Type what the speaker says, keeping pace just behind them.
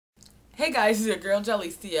Hey guys, it's your girl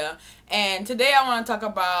Jalicia, and today I want to talk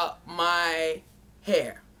about my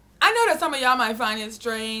hair. I know that some of y'all might find it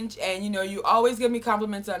strange, and you always give me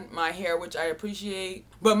compliments on my hair, which I appreciate,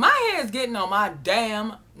 but my hair is getting on my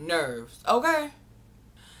damn nerves, okay?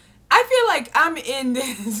 I feel like I'm in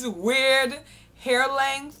this weird hair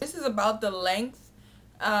length. This is about the length.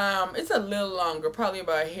 It's a little longer, probably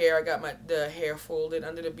about hair. I got the hair folded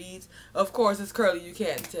under the beads. Of course, it's curly, you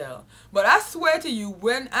can't tell. But I swear to you,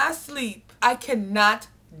 when I sleep, I cannot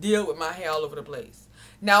deal with my hair all over the place.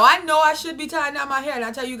 Now, I know I should be tying down my hair, and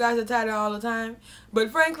I tell you guys to tie it all the time.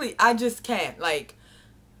 But frankly, I just can't. Like,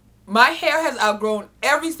 my hair has outgrown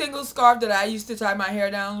every single scarf that I used to tie my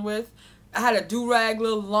hair down with. I had a do-rag,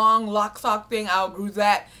 little long lock sock thing. I outgrew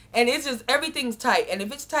that. And it's just, everything's tight. And if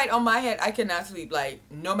it's tight on my head, I cannot sleep. Like,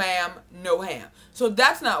 no ma'am, no ham. So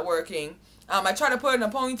that's not working. I try to put it in a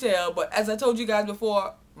ponytail, but as I told you guys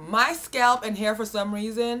before, my scalp and hair, for some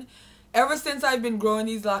reason, ever since I've been growing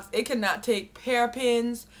these locks, it cannot take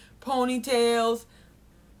hairpins, ponytails,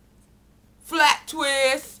 flat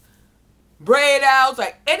twists, braid outs,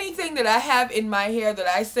 like anything that I have in my hair that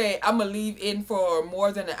I say I'm gonna leave in for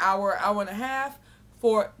more than an hour, hour and a half,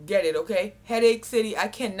 forget it, okay? Headache city, I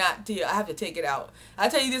cannot deal. I have to take it out. I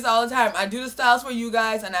tell you this all the time. I do the styles for you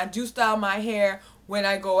guys, and I do style my hair when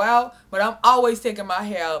I go out, but I'm always taking my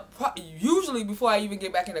hair out, usually before I even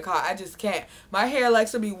get back in the car. I just can't. My hair likes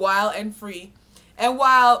to be wild and free, and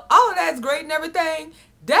while all of that's great and everything,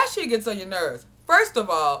 that shit gets on your nerves. First of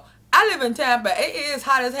all, I live in Tampa. It is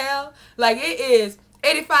hot as hell. Like, it is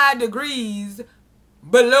 85 degrees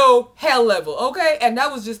below hell level, okay? And that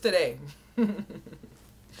was just today.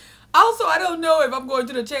 Also, I don't know if I'm going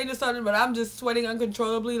through the change or something, but I'm just sweating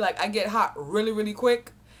uncontrollably. Like, I get hot really, really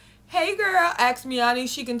quick. Hey, girl. Ask Miani.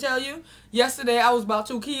 She can tell you. Yesterday, I was about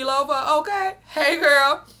 2 kilos over, okay? Hey,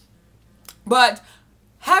 girl. But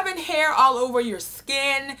having hair all over your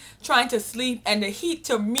skin, trying to sleep, and the heat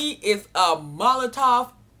to me is a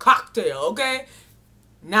Molotov cocktail, okay?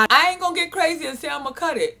 Now, I ain't gonna get crazy and say I'm gonna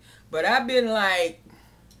cut it, but I've been like,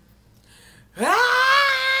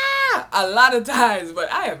 a lot of times,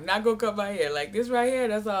 but I am not gonna cut my hair. Like, this right here,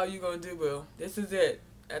 that's all you gonna do, boo. This is it.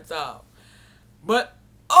 That's all. But,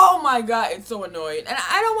 oh my God, it's so annoying. And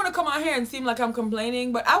I don't want to come out here and seem like I'm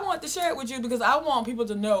complaining, but I want to share it with you because I want people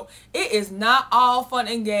to know it is not all fun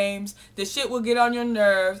and games. The shit will get on your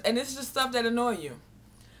nerves, and it's just stuff that annoy you.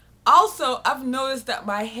 Also, I've noticed that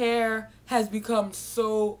my hair has become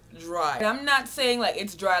so dry. And I'm not saying like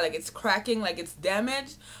it's dry, like it's cracking, like it's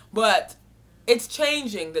damaged, but it's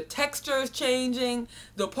changing. The texture is changing.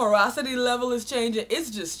 The porosity level is changing.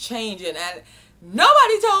 It's just changing. And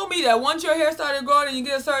nobody told me that once your hair started growing and you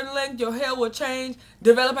get a certain length, your hair will change,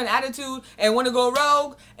 develop an attitude, and want to go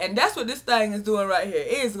rogue. And that's what this thing is doing right here.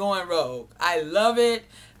 It is going rogue. I love it.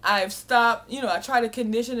 I've stopped, I try to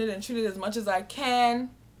condition it and treat it as much as I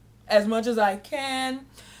can.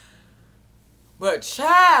 But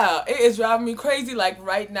child, it is driving me crazy. Like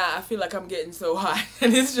right now, I feel like I'm getting so hot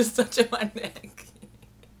and it's just touching my neck.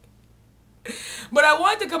 But I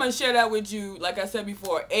wanted to come and share that with you, like I said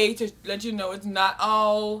before. A, to let you know it's not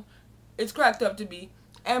all it's cracked up to be.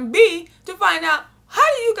 And B, to find out, how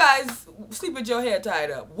do you guys sleep with your hair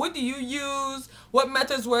tied up? What do you use? What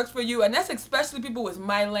methods works for you? And that's especially people with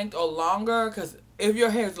my length or longer, because if your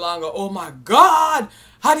hair is longer, oh my God,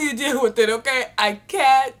 how do you deal with it, okay? I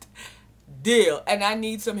can't deal, and I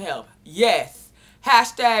need some help. Yes,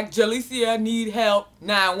 hashtag Jalicia need help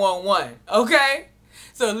 911, okay?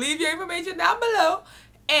 So leave your information down below,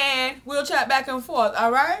 and we'll chat back and forth,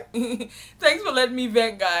 all right? Thanks for letting me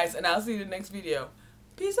vent, guys, and I'll see you in the next video.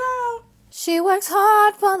 Peace out. She works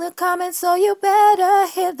hard for the comments, so you better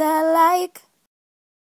hit that like.